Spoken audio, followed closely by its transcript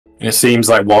It seems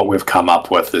like what we've come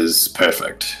up with is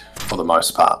perfect for the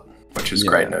most part, which is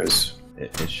great news.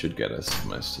 It should get us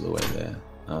most of the way there.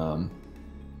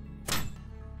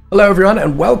 Hello everyone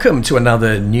and welcome to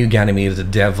another new Ganymede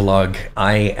devlog.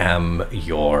 I am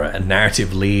your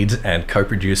narrative lead and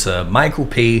co-producer Michael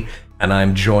P, and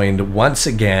I'm joined once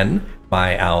again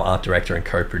by our art director and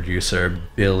co-producer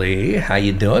Billy. How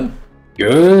you doing?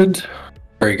 Good.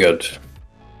 Very good.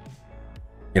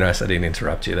 You notice I didn't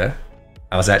interrupt you there.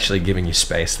 I was actually giving you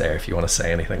space there if you want to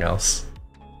say anything else.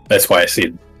 That's why I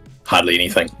said hardly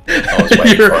anything. I was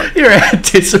waiting for it. You're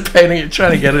anticipating it,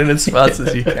 trying to get in as fast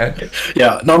as you can.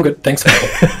 Yeah, no, I'm good. Thanks,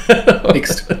 Michael.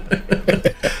 Next.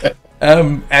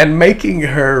 And making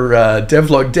her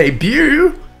devlog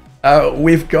debut,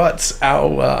 we've got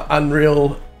our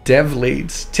Unreal dev lead,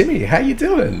 Timmy. How you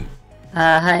doing?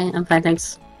 Hi, I'm fine,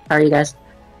 thanks. How are you guys?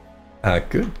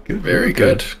 Good. Very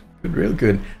good. Good, real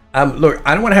good. Look,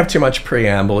 I don't want to have too much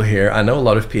preamble here. I know a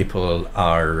lot of people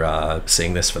are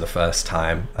seeing this for the first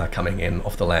time, coming in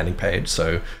off the landing page.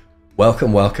 So,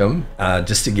 welcome.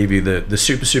 Just to give you the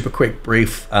super quick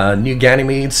brief, New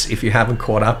Ganymedes, if you haven't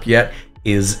caught up yet,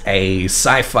 is a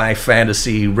sci-fi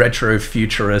fantasy retro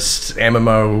futurist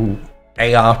MMO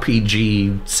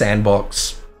ARPG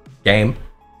sandbox game.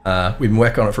 We've been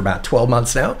working on it for about 12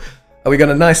 months now. We got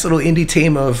a nice little indie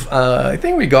team of, I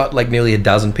think we got like nearly a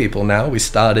dozen people now. We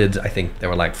started, I think there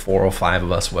were like 4 or 5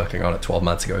 of us working on it 12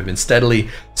 months ago. We've been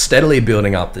steadily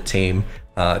building up the team.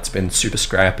 It's been super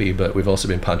scrappy, but we've also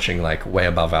been punching like way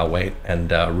above our weight,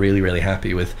 and really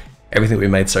happy with everything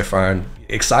we've made so far, and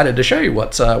excited to show you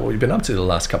what we've been up to the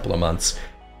last couple of months.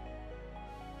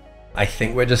 I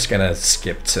think we're just gonna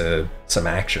skip to some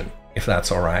action, if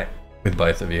that's all right with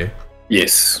both of you.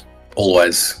 Yes,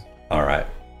 always. All right.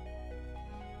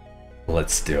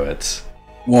 Let's do it.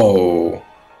 Whoa.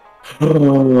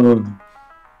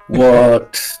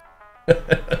 What?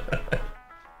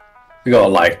 We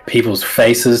got like people's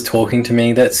faces talking to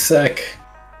me. That's sick.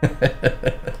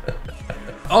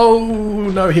 Oh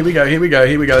no, here we go.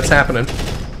 It's happening.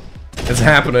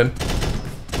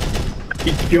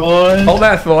 God. Hold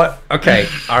that thought. Okay,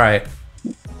 alright.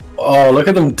 Oh, look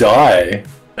at them die.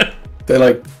 They're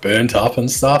like burnt up and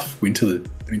stuff. Went to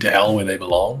hell where they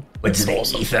belong. What's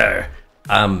the ether?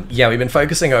 Yeah, we've been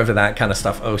focusing over that kind of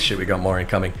stuff. Oh shit, we got more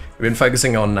incoming. We've been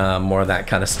focusing on more of that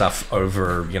kind of stuff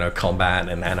over, you know, combat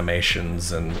and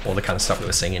animations and all the kind of stuff that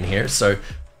we're seeing in here. So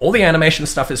all the animation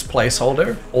stuff is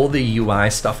placeholder. All the UI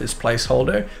stuff is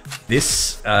placeholder.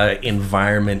 This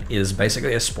environment is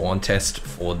basically a spawn test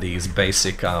for these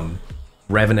basic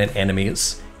Revenant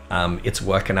enemies. It's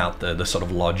working out the sort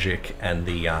of logic and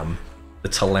the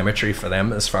telemetry for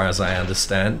them, as far as I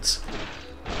understand.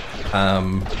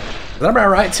 Is that about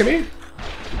right, Timmy?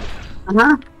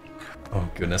 Uh-huh. Oh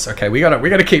goodness. Okay, we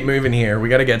gotta keep moving here. We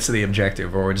gotta get to the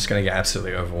objective, or we're just gonna get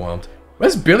absolutely overwhelmed.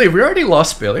 Where's Billy? Have we already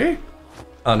lost Billy?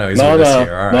 Oh no, he's with us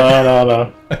here. All right.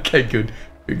 No. Okay, good.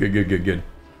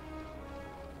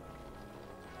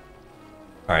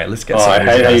 All right, let's get. Oh, I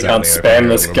hate how you can't spam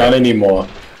this gun anymore.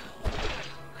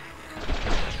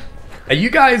 Are you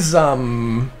guys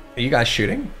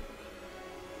shooting?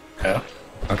 Yeah.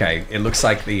 Okay, it looks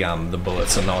like the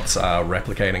bullets are not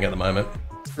replicating at the moment.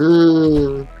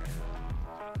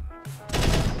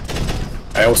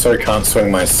 I also can't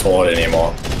swing my sword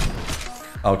anymore.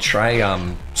 I'll try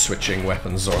switching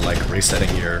weapons or like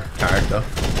resetting your character.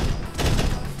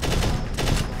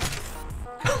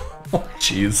 Oh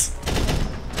jeez.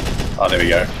 Oh, there we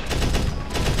go.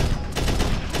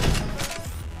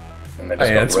 Oh,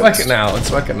 yeah, it's working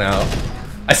now.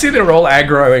 I see they're all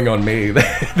aggroing on me.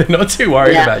 They're not too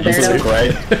worried about you. This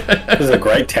is a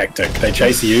great tactic. They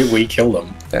chase you, we kill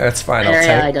them. Yeah, that's fine. Our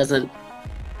AI doesn't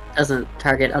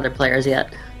target other players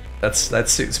yet. That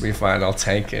suits me fine. I'll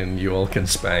tank and you all can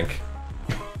spank.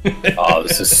 Oh,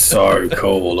 this is so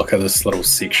cool. Look at this little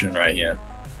section right here.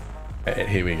 Right,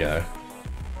 here we go.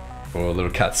 Oh, a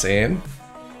little cutscene.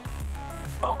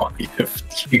 Oh,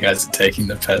 you guys are taking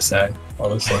the piss out,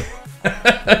 honestly.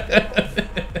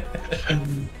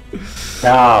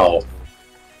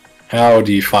 How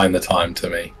do you find the time to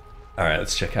me? All right,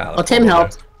 let's check out. Well, Tim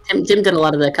helped. Tim did a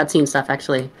lot of the cutscene stuff,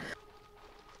 actually.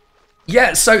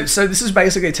 Yeah, so this is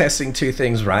basically testing two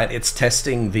things, right? It's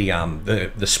testing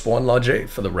the spawn logic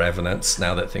for the Revenants.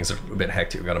 Now that things are a bit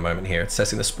hectic, we've got a moment here. It's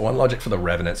testing the spawn logic for the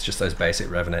Revenants, just those basic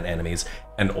Revenant enemies,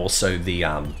 and also the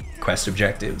quest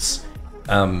objectives.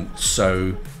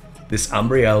 So this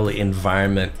Umbriel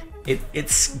environment,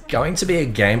 it's going to be a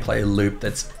gameplay loop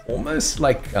that's almost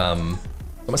like a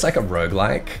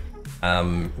roguelike.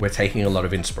 We're taking a lot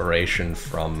of inspiration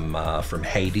from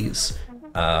Hades.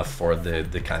 for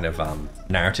the kind of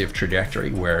narrative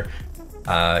trajectory where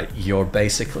you're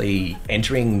basically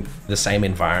entering the same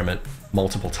environment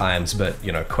multiple times, but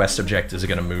you know, quest objectives are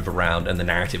going to move around and the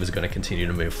narrative is going to continue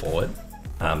to move forward.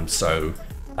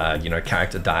 You know,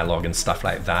 character dialogue and stuff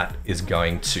like that is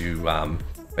going to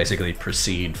basically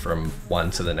proceed from one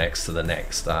to the next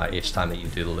each time that you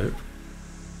do the loop.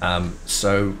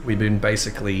 So we've been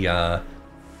basically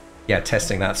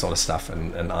testing that sort of stuff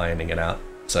and ironing it out.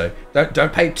 So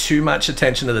don't pay too much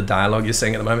attention to the dialogue you're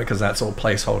seeing at the moment, because that's all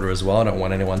placeholder as well. I don't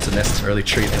want anyone to necessarily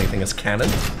treat anything as canon.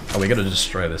 Oh, we got to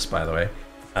destroy this, by the way.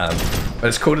 But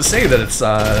it's cool to see that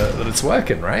it's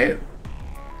working, right?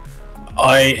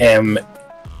 I am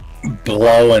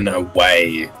blown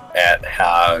away at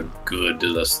how good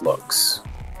this looks.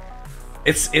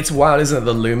 It's wild, isn't it?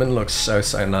 The Lumen looks so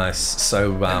nice.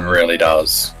 So it really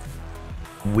does.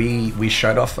 We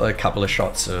showed off a couple of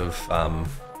shots of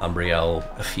Umbriel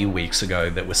a few weeks ago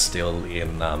that were still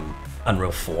in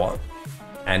Unreal 4,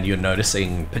 and you're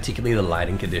noticing particularly the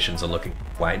lighting conditions are looking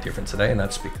quite different today, and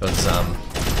that's because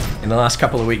in the last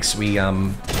couple of weeks we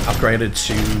upgraded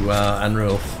to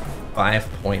Unreal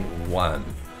 5.1.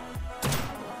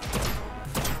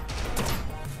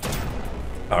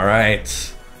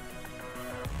 Alright,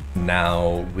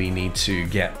 now we need to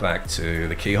get back to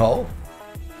the keyhole.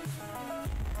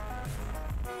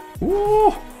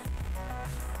 Woo!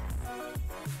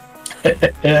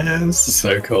 This is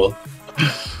so cool.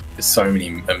 There's so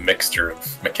many a mixture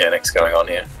of mechanics going on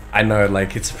here. I know,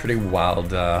 like, it's a pretty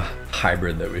wild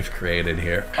hybrid that we've created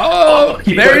here. Oh,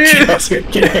 there he is! Here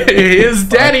he is,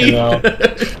 Daddy! Here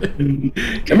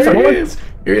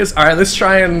he is. All right, let's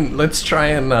try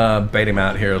and bait him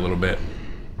out here a little bit.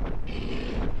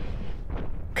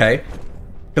 Okay,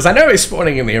 because I know he's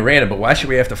spawning in the arena, but why should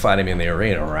we have to fight him in the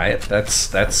arena, right?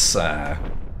 That's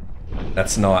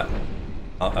not.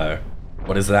 Uh-oh.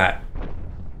 What is that?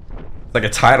 It's like a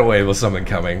tidal wave or something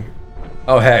coming.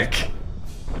 Oh, heck.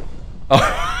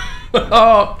 Oh,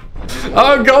 oh,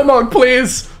 Golmog,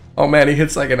 please! Oh man, he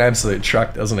hits like an absolute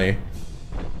truck, doesn't he?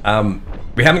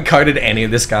 We haven't coded any of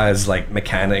this guy's like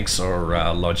mechanics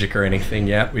or logic or anything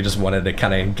yet. We just wanted to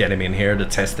kind of get him in here to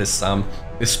test this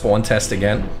this spawn test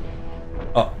again.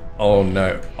 Oh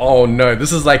no,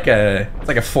 this is like it's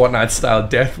like a Fortnite style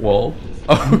death wall.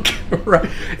 Oh, right.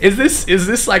 Is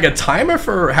this like a timer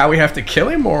for how we have to kill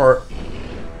him, or?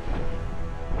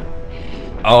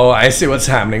 Oh, I see what's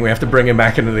happening. We have to bring him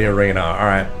back into the arena. All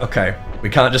right, okay. We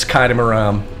can't just kite him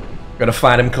around. We've got to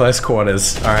fight him close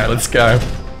quarters. All right, let's go.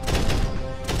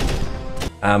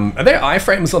 Are there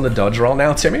iframes on the dodge roll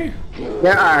now, Timmy?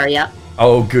 There are, yeah.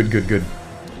 Oh, good. Good.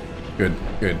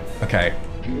 Okay.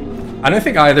 I don't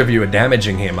think either of you are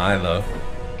damaging him either.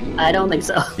 I don't think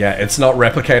so. Yeah, it's not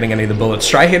replicating any of the bullets.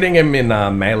 Try hitting him in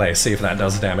melee, see if that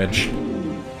does damage.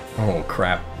 Oh,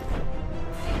 crap.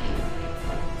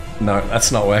 No,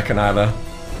 that's not working either.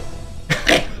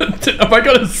 Have I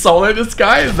got to solo this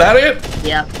guy? Is that it?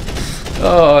 Yeah.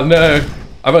 Oh, no.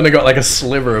 I've only got like a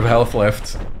sliver of health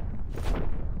left.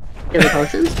 Give me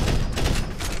potions.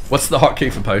 What's the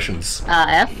hotkey for potions?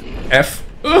 F. F?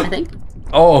 I think.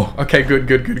 Oh, okay,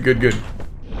 good.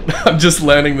 I'm just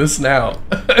learning this now.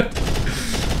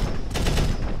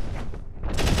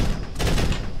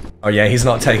 Oh yeah, he's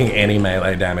not taking any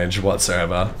melee damage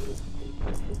whatsoever.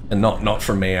 And not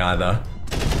from me either.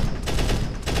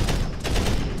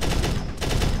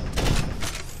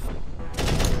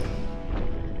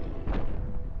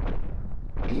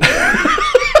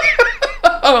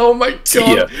 Oh my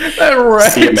god, that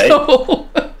ragdoll!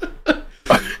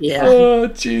 Yeah. Oh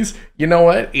jeez. You know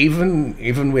what?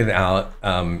 Even without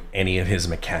any of his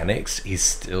mechanics, he's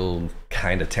still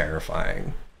kind of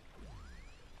terrifying.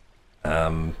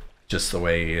 Just the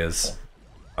way he is.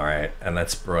 All right, and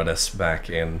that's brought us back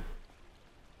in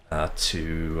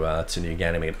to New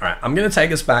Ganymede. All right, I'm gonna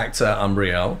take us back to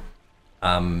Umbriel,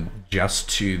 just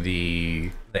to the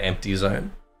empty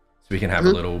zone, so we can have a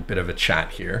little bit of a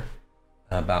chat here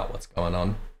about what's going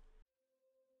on.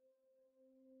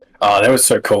 Oh, that was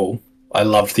so cool. I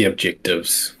loved the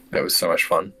objectives. That was so much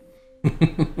fun.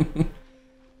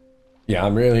 Yeah,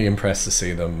 I'm really impressed to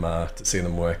see them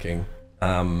working.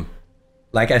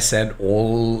 Like I said,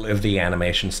 all of the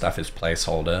animation stuff is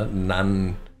placeholder.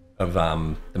 None of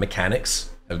the mechanics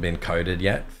have been coded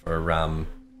yet for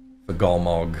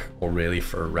Golmog or really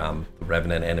for the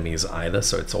Revenant enemies either.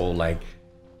 So it's all like,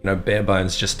 you know, bare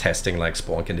bones, just testing like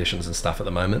spawn conditions and stuff at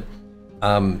the moment.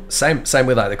 Same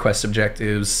with like the quest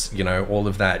objectives, you know, all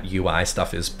of that UI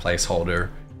stuff is placeholder,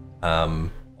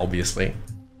 obviously.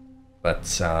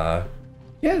 But yeah,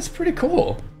 it's pretty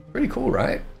cool,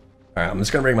 right? All right, I'm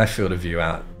just going to bring my field of view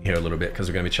out here a little bit because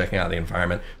we're going to be checking out the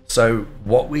environment. So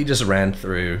what we just ran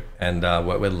through and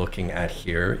what we're looking at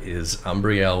here is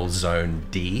Umbriel Zone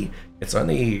D. It's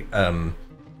only a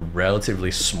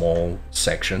relatively small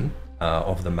section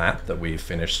of the map that we've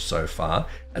finished so far.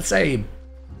 I'd say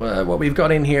what we've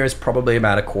got in here is probably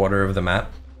about a quarter of the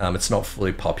map. It's not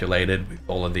fully populated with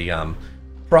all of the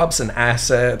props and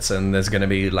assets, and there's going to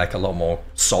be like a lot more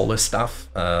solar stuff,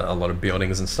 a lot of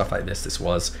buildings and stuff like this. This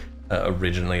was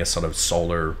originally a sort of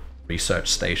solar research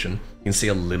station. You can see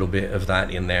a little bit of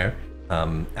that in there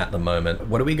at the moment.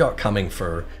 What do we got coming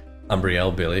for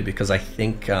Umbriel, Billy? Because I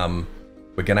think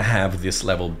we're going to have this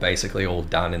level basically all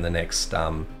done in the next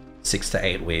 6 to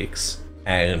 8 weeks.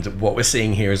 And what we're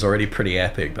seeing here is already pretty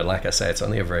epic, but like I say, it's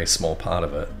only a very small part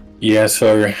of it. Yeah,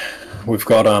 so we've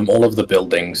got all of the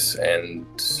buildings and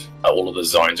all of the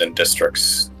zones and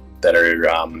districts that are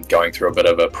going through a bit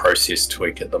of a process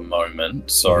tweak at the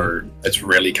moment. So it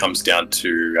really comes down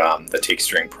to the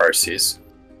texturing process.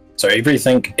 So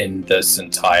everything in this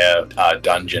entire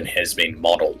dungeon has been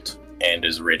modeled and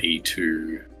is ready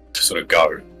to sort of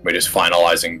go. We're just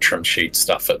finalizing trim sheet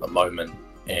stuff at the moment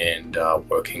and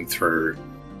working through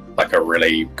like a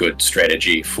really good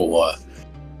strategy for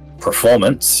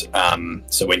performance.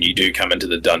 So when you do come into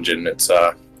the dungeon, it's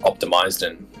optimized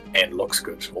and looks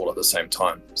good all at the same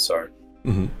time. So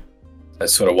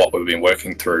that's sort of what we've been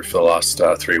working through for the last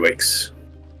 3 weeks.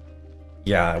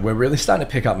 Yeah, we're really starting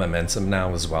to pick up momentum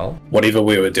now as well. Whatever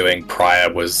we were doing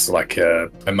prior was like a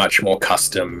much more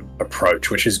custom approach,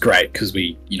 which is great because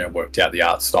we, worked out the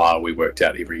art style. We worked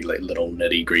out every little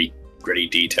nitty-gritty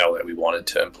detail that we wanted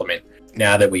to implement.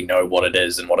 Now that we know what it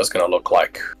is and what it's going to look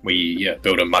like, we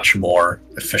build a much more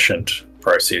efficient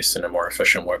process and a more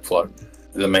efficient workflow.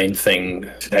 The main thing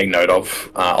to take note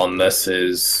of on this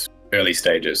is early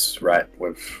stages, right?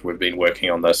 We've been working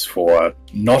on this for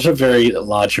not a very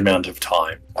large amount of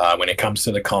time. When it comes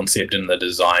to the concept and the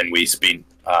design, we spent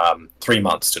 3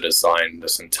 months to design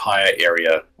this entire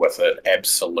area with an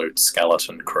absolute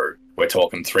skeleton crew. We're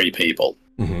talking 3 people.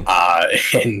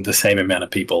 And the same amount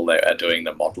of people that are doing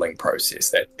the modeling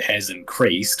process. That has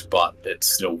increased, but it's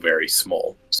still very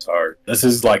small. So this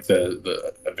is like a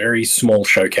very small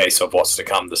showcase of what's to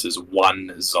come. This is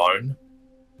one zone,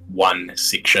 one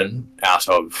section out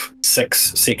of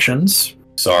 6 sections.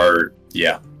 So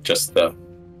yeah, just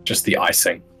the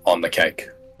icing on the cake.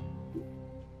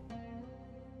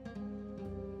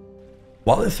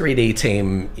 While the 3D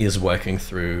team is working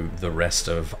through the rest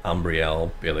of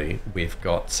Umbriel, Billy, we've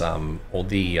got all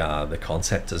the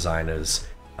concept designers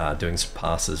doing some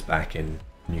passes back in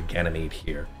New Ganymede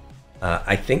here.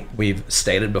 I think we've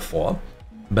stated before,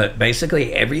 but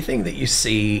basically everything that you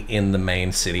see in the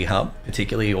main city hub,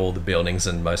 particularly all the buildings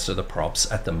and most of the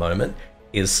props at the moment,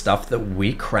 is stuff that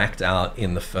we cracked out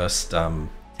in the first 10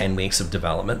 weeks of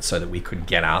development so that we could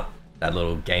get out that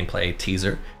little gameplay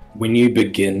teaser. When you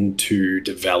begin to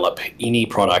develop any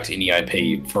product, any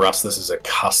IP, for us this is a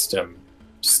custom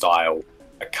style,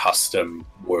 a custom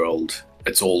world.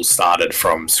 It's all started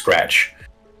from scratch.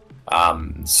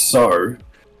 So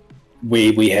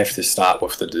we have to start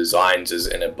with the designs as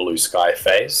in a blue sky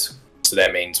phase. So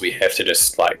that means we have to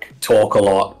just like talk a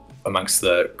lot amongst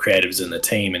the creatives in the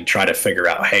team and try to figure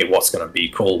out, hey, what's going to be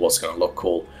cool, what's going to look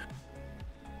cool.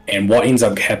 And what ends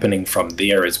up happening from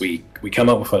there is we come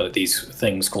up with these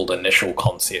things called initial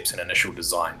concepts and initial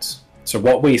designs. So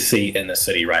what we see in the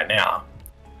city right now,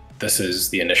 this is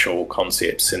the initial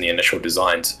concepts and the initial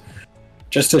designs,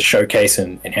 just to showcase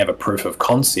and have a proof of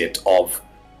concept of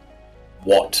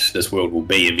what this world will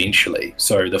be eventually.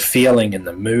 So the feeling and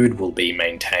the mood will be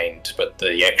maintained, but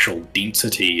the actual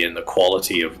density and the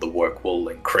quality of the work will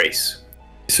increase.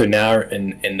 So now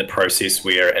in the process,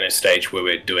 we're in a stage where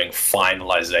we're doing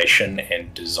finalization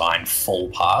and design full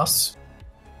pass.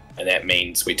 And that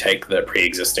means we take the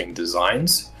pre-existing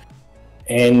designs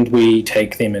and we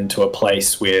take them into a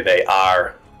place where they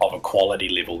are of a quality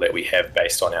level that we have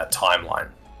based on our timeline.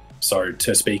 So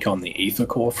to speak on the Ether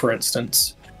Core, for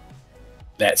instance,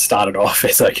 that started off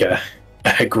as like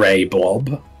a gray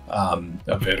blob,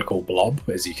 a vertical blob,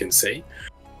 as you can see.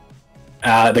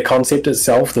 The concept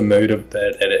itself, the mood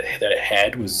that it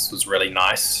had was really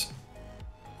nice,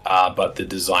 but the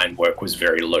design work was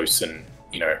very loose and,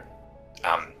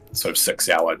 sort of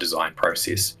 6-hour design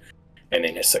process and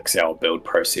then a 6-hour build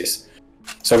process.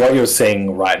 So what you're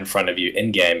seeing right in front of you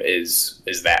in-game is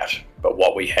that. But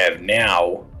what we have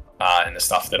now and the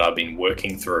stuff that I've been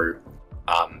working through,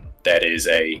 that is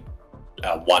a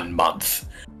 1 month,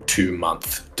 2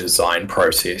 month design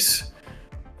process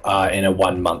and a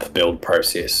 1 month build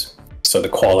process. So the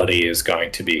quality is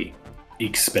going to be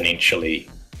exponentially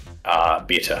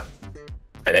better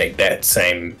I think that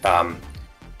same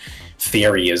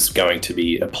theory is going to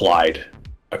be applied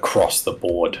across the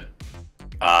board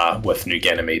with New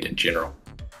Ganymede in general.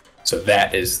 So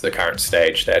that is the current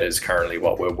stage. That is currently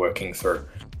what we're working through,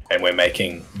 and we're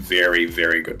making very,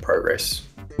 very good progress.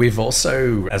 We've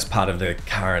also, as part of the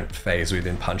current phase, we've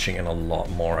been punching in a lot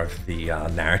more of the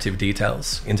narrative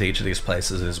details into each of these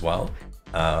places as well.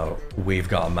 We've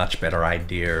got a much better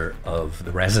idea of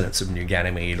the residents of New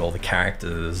Ganymede, all the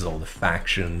characters, all the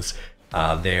factions,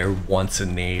 their wants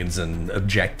and needs and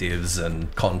objectives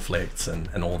and conflicts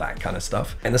and all that kind of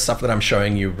stuff. And the stuff that I'm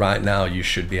showing you right now, you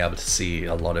should be able to see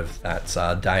a lot of that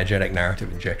diegetic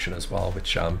narrative injection as well,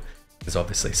 which is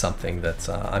obviously something that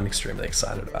I'm extremely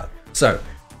excited about. So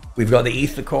we've got the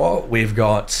ether core, we've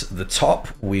got the top,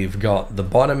 we've got the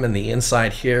bottom and the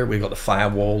inside here, we've got the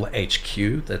firewall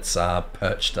HQ that's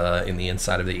perched in the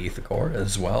inside of the ether core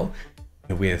as well,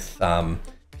 with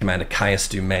Commander Caius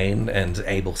Dumain and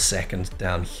Abel II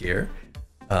down here.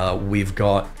 We've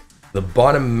got the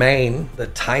bottom main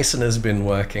that Tyson has been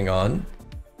working on,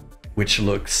 which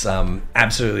looks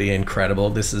absolutely incredible.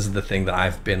 This is the thing that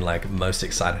I've been like most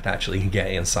excited to actually get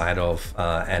inside of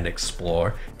and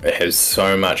explore. It has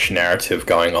so much narrative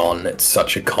going on. It's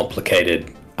such a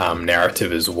complicated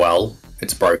narrative as well.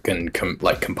 It's broken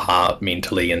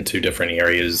compartmentally into different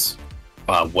areas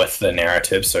with the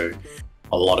narrative. So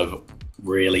a lot of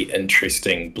really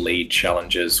interesting bleed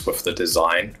challenges with the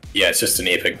design. Yeah, it's just an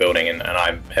epic building, and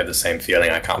I have the same feeling.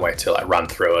 I can't wait to like run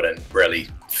through it and really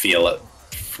feel it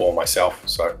for myself.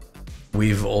 So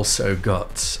we've also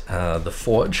got the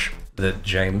forge that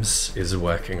James is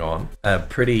working on. A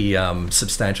pretty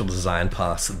substantial design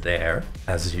pass there,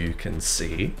 as you can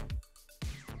see.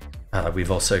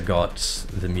 We've also got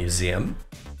the museum,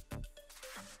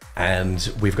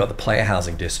 and we've got the player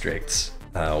housing districts,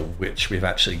 which we've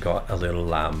actually got a little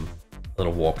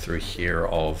walkthrough here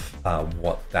of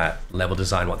what that level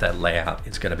design, what that layout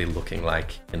is going to be looking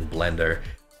like in Blender.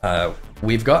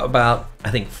 We've got about,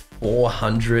 I think,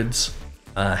 400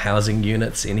 housing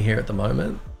units in here at the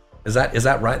moment. Is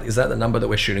that right? Is that the number that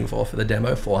we're shooting for the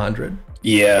demo? 400?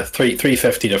 Yeah,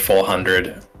 350 to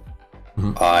 400.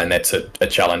 And that's a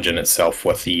challenge in itself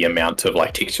with the amount of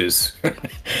like textures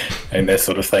and that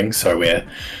sort of thing. So we're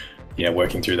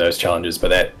working through those challenges.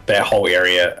 But that whole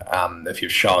area, if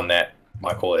you've shown that,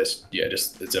 Michael, it's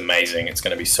amazing. It's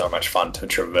going to be so much fun to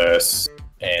traverse.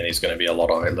 And there's going to be a lot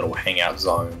of little hangout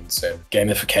zones and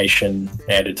gamification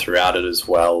added throughout it as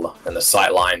well. And the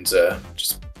sight lines are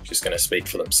just going to speak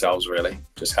for themselves, really,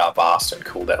 just how vast and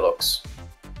cool that looks.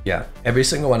 Yeah, every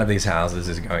single one of these houses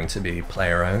is going to be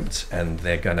player owned, and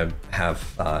they're going to have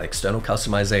external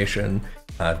customization,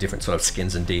 different sort of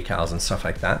skins and decals and stuff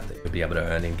like that you'll be able to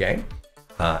earn in game,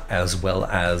 as well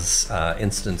as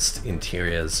instanced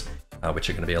interiors,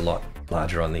 which are going to be a lot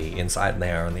larger on the inside than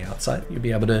they are on the outside. You'll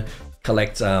be able to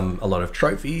collect a lot of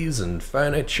trophies and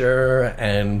furniture,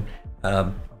 and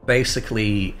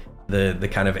basically the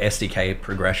kind of SDK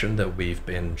progression that we've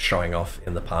been showing off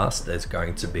in the past. There's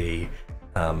going to be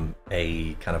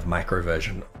a kind of micro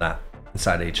version of that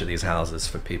inside each of these houses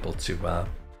for people to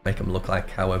make them look like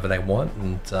however they want,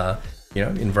 and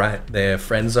invite their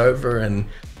friends over and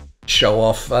show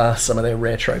off some of their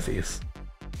rare trophies.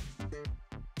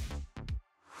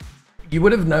 You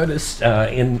would have noticed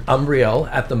in Umbriel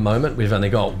at the moment we've only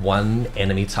got one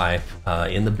enemy type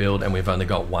in the build, and we've only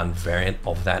got one variant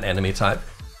of that enemy type,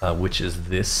 which is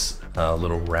this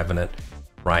little Revenant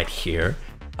right here.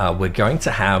 We're going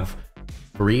to have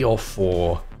 3 or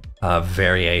 4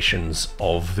 variations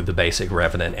of the basic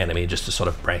Revenant enemy, just to sort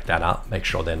of break that up, make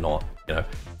sure they're not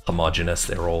homogeneous.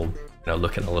 They're all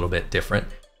looking a little bit different.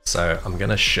 So I'm going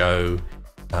to show.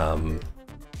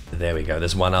 There we go.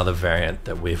 There's one other variant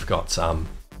that we've got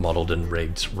modeled and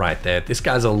rigged right there. This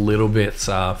guy's a little bit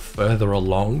further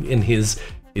along in his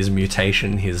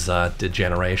mutation, his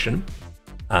degeneration.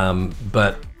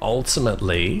 But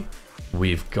ultimately,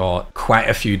 we've got quite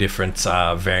a few different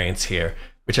variants here,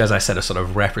 which, as I said, are sort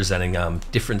of representing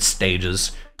different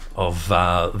stages of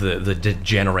the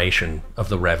degeneration of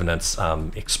the Revenants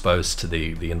exposed to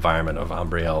the environment of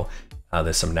Umbriel.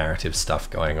 There's some narrative stuff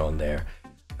going on there.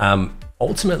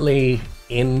 Ultimately,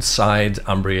 inside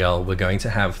Umbriel, we're going to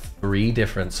have 3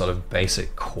 different sort of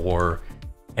basic core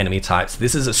enemy types.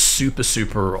 This is a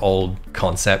super old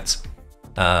concept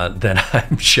that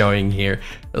I'm showing here.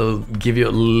 It'll give you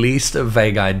at least a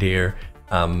vague idea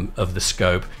of the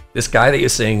scope. This guy that you're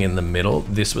seeing in the middle,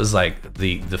 this was like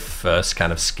the first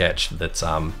kind of sketch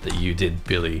that you did,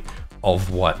 Billy,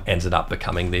 of what ended up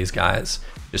becoming these guys,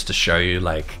 just to show you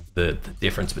like the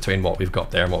difference between what we've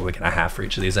got there and what we're going to have for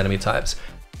each of these enemy types.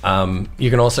 You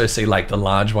can also see like the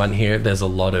large one here. There's a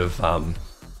lot of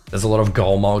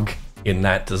Golmog in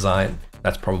that design.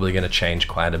 That's probably going to change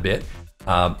quite a bit.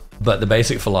 But the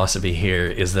basic philosophy here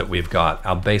is that we've got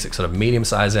our basic sort of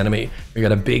medium-sized enemy. We've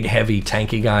got a big, heavy,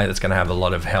 tanky guy that's going to have a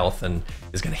lot of health and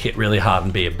is going to hit really hard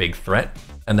and be a big threat.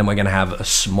 And then we're going to have a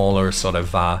smaller sort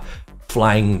of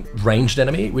flying ranged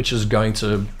enemy, which is going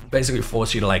to basically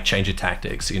force you to like change your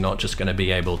tactics. You're not just going to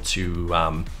be able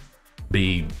to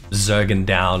be zerging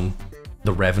down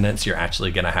the revenants. You're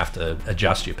actually going to have to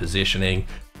adjust your positioning.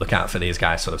 Look out for these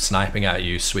guys sort of sniping at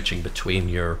you, switching between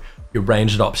your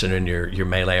ranged option and your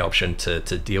melee option to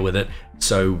deal with it.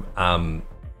 So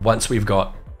once we've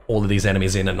got all of these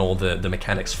enemies in and all the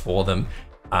mechanics for them,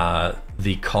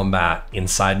 the combat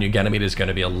inside New Ganymede is going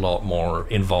to be a lot more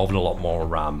involved, a lot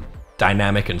more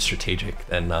dynamic and strategic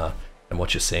than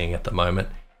what you're seeing at the moment.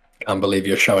 Can't believe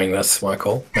you're showing this,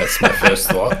 Michael. That's my first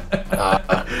thought.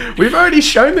 We've already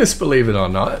shown this, believe it or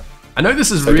not. I know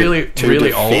this is really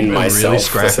old and really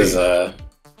scrappy. This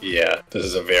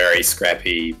is a very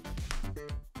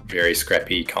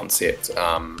scrappy concept.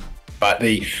 But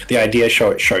the idea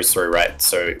shows through, right?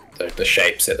 So the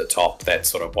shapes at the top, that's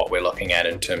sort of what we're looking at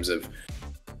in terms of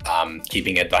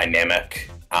keeping it dynamic,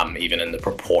 even in the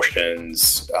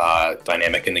proportions,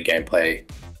 dynamic in the gameplay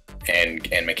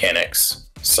and mechanics.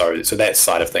 So that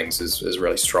side of things is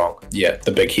really strong. Yeah,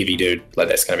 the big heavy dude, like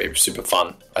that's going to be super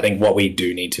fun. I think what we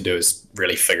do need to do is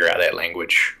really figure out that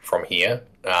language from here.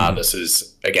 This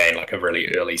is, again, like a really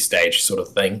early stage sort of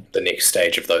thing. The next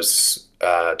stage of those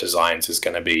designs is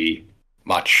going to be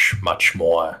much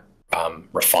more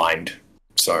refined.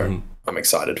 So I'm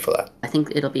excited for that. I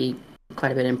think it'll be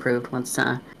quite a bit improved once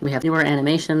we have newer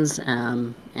animations,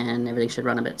 and everything should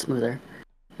run a bit smoother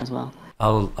as well.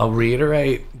 I'll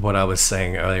reiterate what I was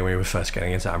saying earlier when we were first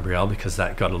getting into Umbriel, because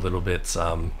that got a little bit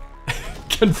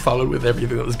confounded with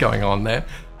everything that was going on there.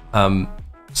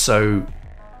 So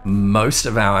most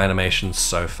of our animations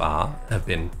so far have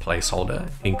been placeholder,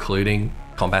 including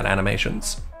combat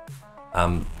animations.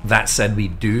 That said, we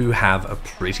do have a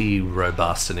pretty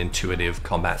robust and intuitive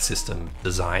combat system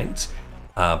designed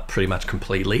pretty much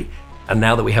completely. And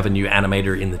now that we have a new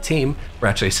animator in the team, we're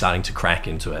actually starting to crack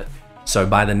into it. So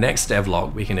by the next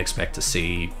devlog, we can expect to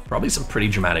see probably some pretty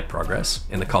dramatic progress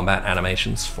in the combat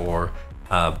animations for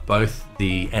both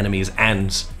the enemies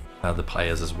and the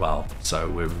players as well. So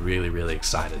we're really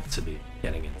excited to be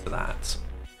getting into that.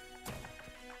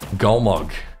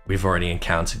 Golmog, we've already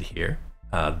encountered here.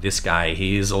 This guy,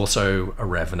 he is also a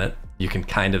revenant. You can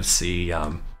kind of see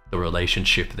the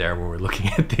relationship there when we're looking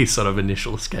at these sort of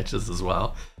initial sketches as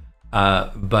well.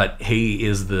 But he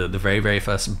is the very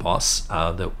first boss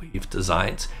that we've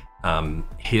designed.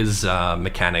 His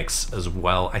mechanics as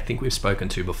well, I think we've spoken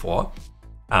to before,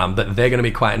 but they're going to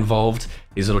be quite involved.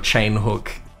 His little chain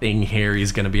hook thing here,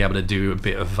 he's going to be able to do a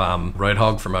bit of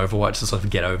Roadhog from Overwatch, the sort of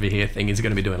get over here thing. He's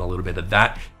going to be doing a little bit of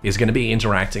that. He's going to be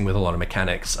interacting with a lot of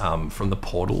mechanics from the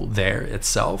portal there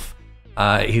itself.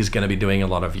 He's going to be doing a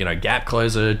lot of, gap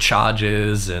closer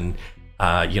charges and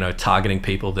targeting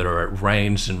people that are at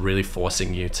range and really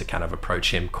forcing you to kind of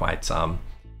approach him quite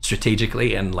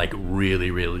strategically and like really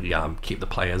keep the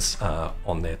players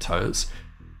on their toes.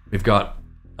 We've got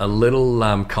a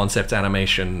little concept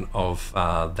animation of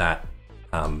that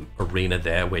arena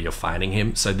there where you're fighting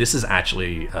him. So this is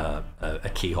actually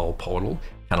a keyhole portal,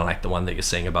 kind of like the one that you're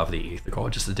seeing above the ether core,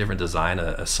 just a different design,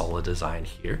 a solid design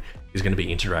here. He's going to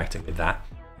be interacting with that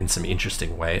in some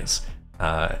interesting ways.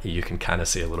 You can kind of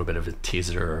see a little bit of a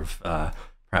teaser of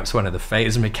perhaps one of the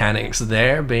phase mechanics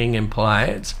there being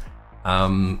implied.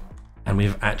 And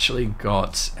we've actually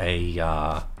got a,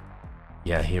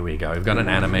 yeah, here we go. We've got an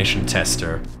animation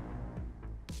tester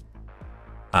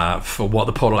for what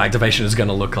the portal activation is going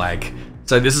to look like.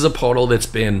 So this is a portal that's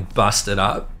been busted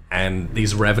up, and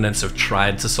these revenants have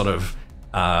tried to sort of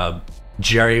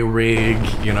jerry-rig,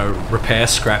 repair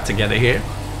scrap together here,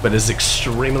 but is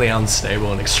extremely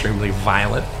unstable and extremely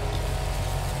violent.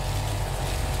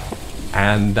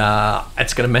 And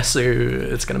it's gonna mess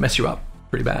you up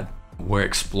pretty bad. We're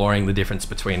exploring the difference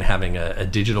between having a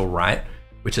digital write,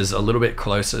 which is a little bit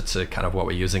closer to kind of what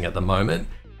we're using at the moment,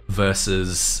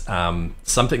 versus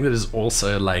something that is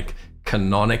also like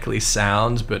canonically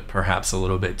sound, but perhaps a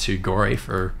little bit too gory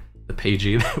for the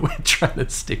PG that we're trying to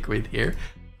stick with here,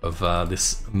 of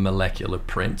this molecular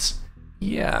print.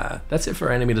 Yeah, that's it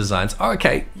for enemy designs. Oh,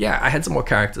 okay, yeah, I had some more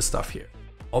character stuff here.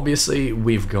 Obviously,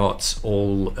 we've got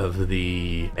all of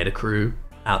the Metacrew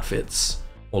outfits,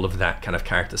 all of that kind of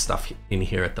character stuff in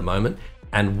here at the moment.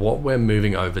 And what we're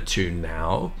moving over to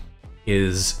now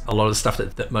is a lot of the stuff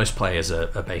that most players are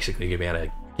basically going to be able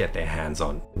to get their hands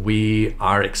on. We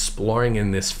are exploring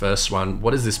in this first one.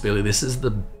 What is this, Billy? This is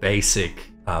the basic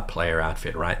player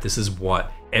outfit, right? This is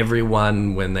what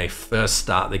everyone, when they first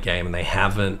start the game and they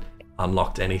haven't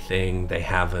unlocked anything, they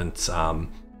haven't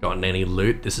gotten any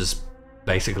loot, this is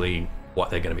basically what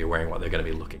they're going to be wearing, what they're going to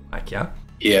be looking like, yeah?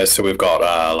 Yeah, so we've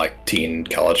got like 10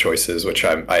 color choices, which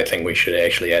I think we should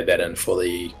actually add that in for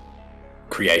the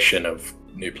creation of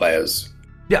new players.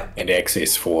 Yeah. And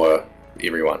access for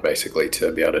everyone, basically,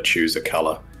 to be able to choose a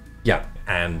color. Yeah,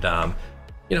 and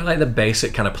you know, like the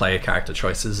basic kind of player character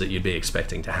choices that you'd be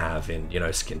expecting to have in, you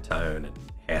know, skin tone and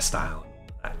hairstyle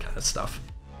and that kind of stuff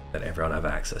that everyone have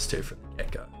access to from the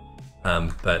get-go.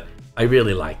 But I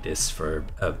really like this for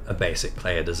a basic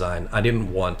player design. I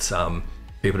didn't want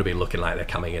people to be looking like they're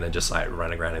coming in and just like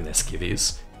running around in their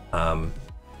skivvies.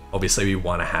 Obviously, we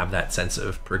want to have that sense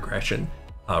of progression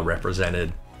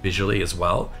represented visually as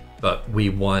well, but we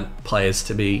want players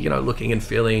to be, you know, looking and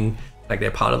feeling like they're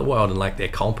part of the world and like they're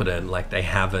competent, like they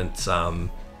haven't,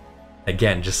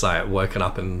 again, just like woken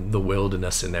up in the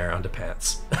wilderness in their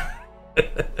underpants.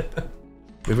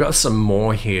 We've got some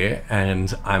more here,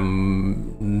 and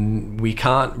we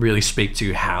can't really speak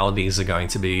to how these are going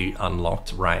to be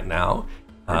unlocked right now,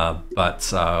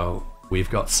 but we've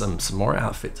got some more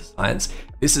outfit designs.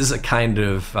 This is a kind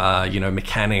of, you know,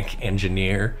 mechanic,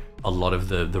 engineer. A lot of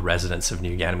the residents of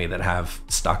New Ganymede that have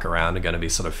stuck around are going to be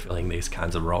sort of filling these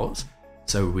kinds of roles.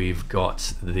 So we've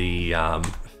got the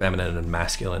feminine and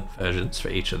masculine versions for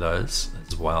each of those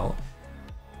as well.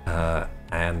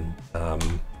 And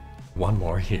one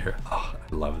more here. Oh,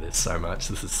 I love this so much.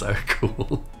 This is so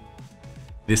cool.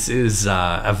 This is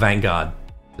a Vanguard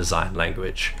design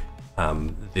language.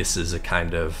 This is a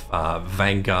kind of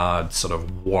Vanguard sort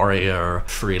of warrior,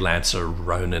 freelancer,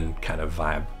 Ronin kind of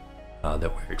vibe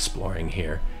that we're exploring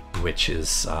here, which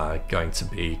is going to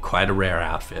be quite a rare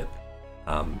outfit.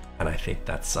 And I think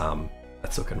that's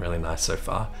looking really nice so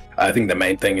far. I think the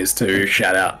main thing is to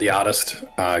shout out the artist,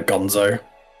 Gonzo.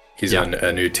 He's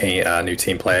a new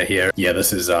team player here. Yeah,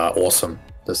 this is awesome.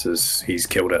 He's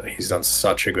killed it. He's done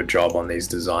such a good job on these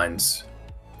designs.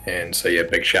 And so yeah,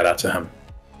 big shout out to him.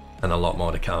 And a lot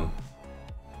more to come.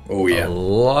 Oh yeah. A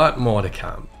lot more to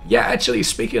come. Yeah, actually,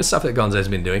 speaking of stuff that Gonzo's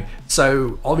been doing,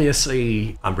 so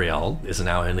obviously Umbriel is in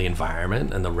our only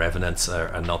environment, and the Revenants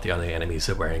are not the only enemies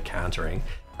that we're encountering.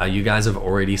 You guys have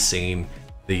already seen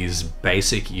these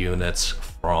basic units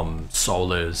from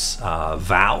Solar's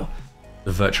VOW,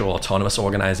 the Virtual Autonomous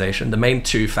Organization. The main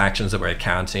two factions that we're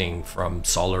encountering from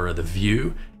Solar are the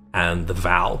View and the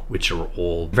VOW, which are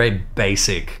all very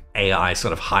basic AI,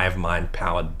 sort of hive mind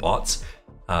powered bots.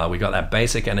 We got that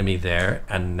basic enemy there,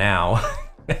 and now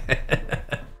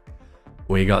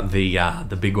we got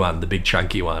the big one, the big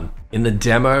chunky one. In the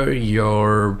demo,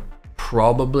 you're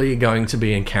probably going to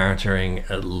be encountering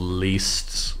at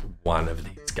least one of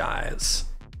these guys,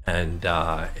 and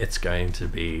it's going to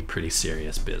be pretty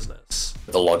serious business.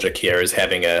 The logic here is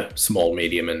having a small,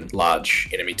 medium, and large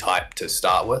enemy type to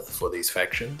start with for these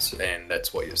factions, and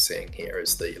that's what you're seeing here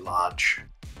is the large.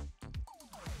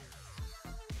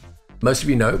 Most of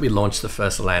you know we launched the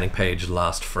first landing page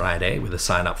last Friday with a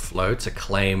sign-up flow to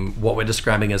claim what we're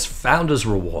describing as Founders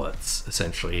Rewards,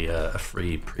 essentially a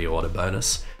free pre-order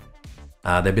bonus.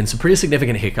 There have been some pretty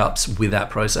significant hiccups with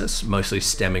that process, mostly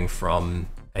stemming from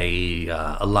a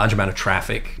large amount of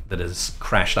traffic that has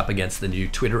crashed up against the new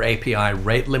Twitter API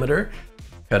rate limiter,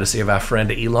 courtesy of our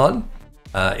friend Elon.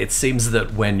 It seems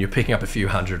that when you're picking up a few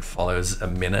hundred follows a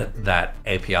minute, that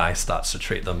API starts to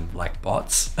treat them like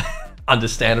bots.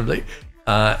 Understandably,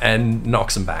 and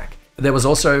knocks them back. There was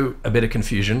also a bit of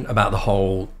confusion about the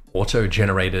whole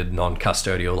auto-generated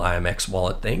non-custodial IMX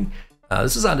wallet thing.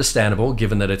 This is understandable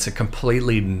given that it's a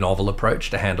completely novel approach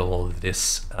to handle all of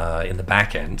this in the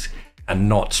back end and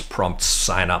not prompt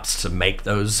sign-ups to make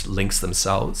those links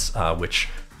themselves, which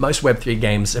most Web3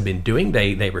 games have been doing.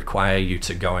 They require you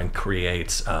to go and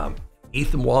create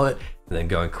Ether wallet, and then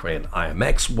go and create an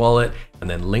IMX wallet, and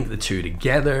then link the two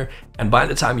together. And by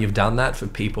the time you've done that, for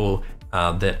people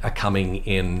that are coming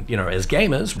in, you know, as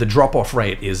gamers, the drop-off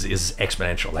rate is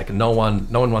exponential. Like no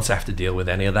one wants to have to deal with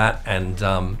any of that,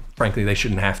 and frankly, they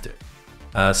shouldn't have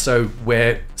to. So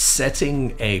we're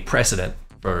setting a precedent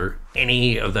for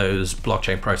any of those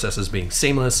blockchain processes being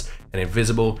seamless and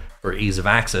invisible for ease of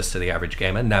access to the average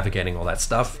gamer, navigating all that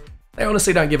stuff. They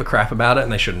honestly don't give a crap about it,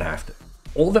 and they shouldn't have to.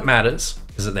 All that matters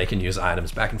is that they can use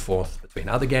items back and forth between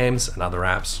other games and other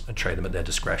apps and trade them at their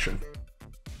discretion.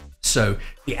 So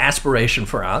the aspiration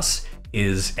for us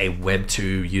is a Web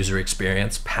 2 user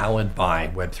experience powered by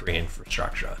Web 3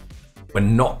 infrastructure. We're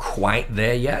not quite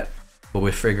there yet, but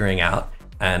we're figuring out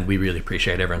and we really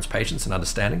appreciate everyone's patience and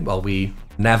understanding while we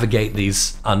navigate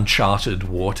these uncharted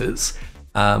waters.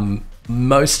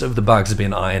 Most of the bugs have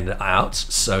been ironed out,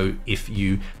 so if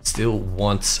you still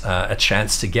want a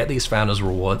chance to get these Founders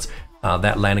Rewards,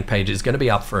 that landing page is going to be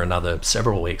up for another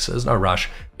several weeks, so there's no rush,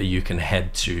 but you can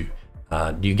head to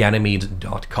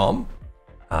newganymede.com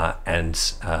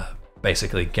and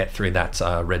basically get through that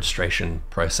registration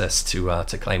process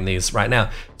to claim these right now.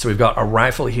 So we've got a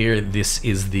rifle here. This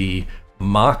is the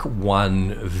Mark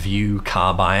I View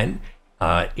Carbine.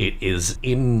 It is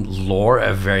in lore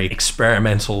a very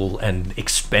experimental and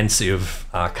expensive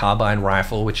carbine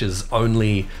rifle, which is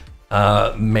only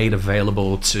made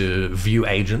available to View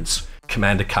agents.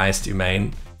 Commander Caius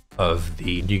Dumain of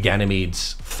the New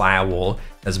Ganymede's firewall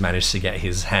has managed to get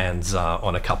his hands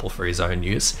on a couple for his own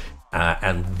use,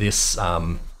 and this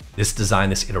design,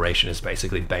 this iteration, is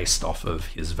basically based off of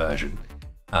his version.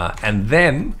 And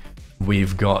then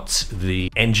we've got the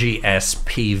NGS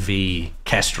PV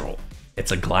Kestrel.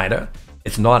 It's a glider.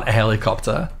 It's not a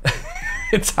helicopter.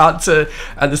 It's hard to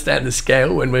understand the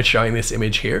scale when we're showing this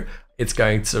image here. It's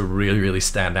going to really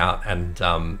stand out, and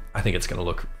I think it's going to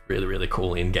look really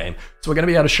cool in game. So we're going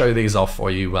to be able to show these off for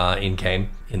you in game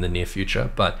in the near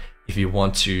future. But if you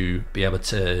want to be able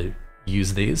to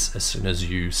use these as soon as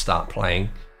you start playing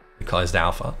the closed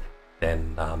alpha,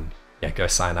 then yeah, go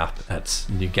sign up at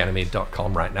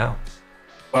newganymede.com right now.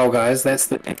 Well, guys, that's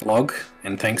the vlog,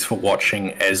 and thanks for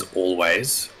watching as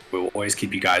always. We'll always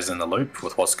keep you guys in the loop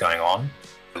with what's going on.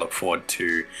 I look forward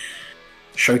to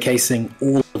showcasing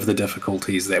all of the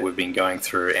difficulties that we've been going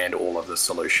through and all of the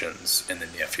solutions in the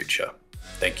near future.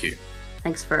 Thank you.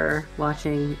 Thanks for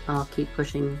watching. I'll keep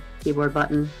pushing keyboard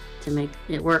button to make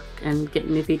it work and get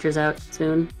new features out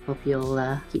soon. Hope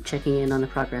you'll keep checking in on the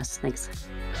progress. Thanks.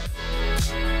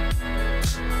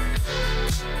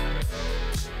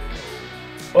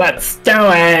 Let's do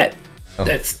it! Oh.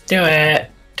 Let's do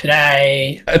it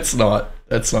today! That's not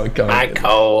going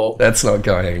Michael. in. That's not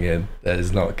going in. That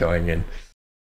is not going in.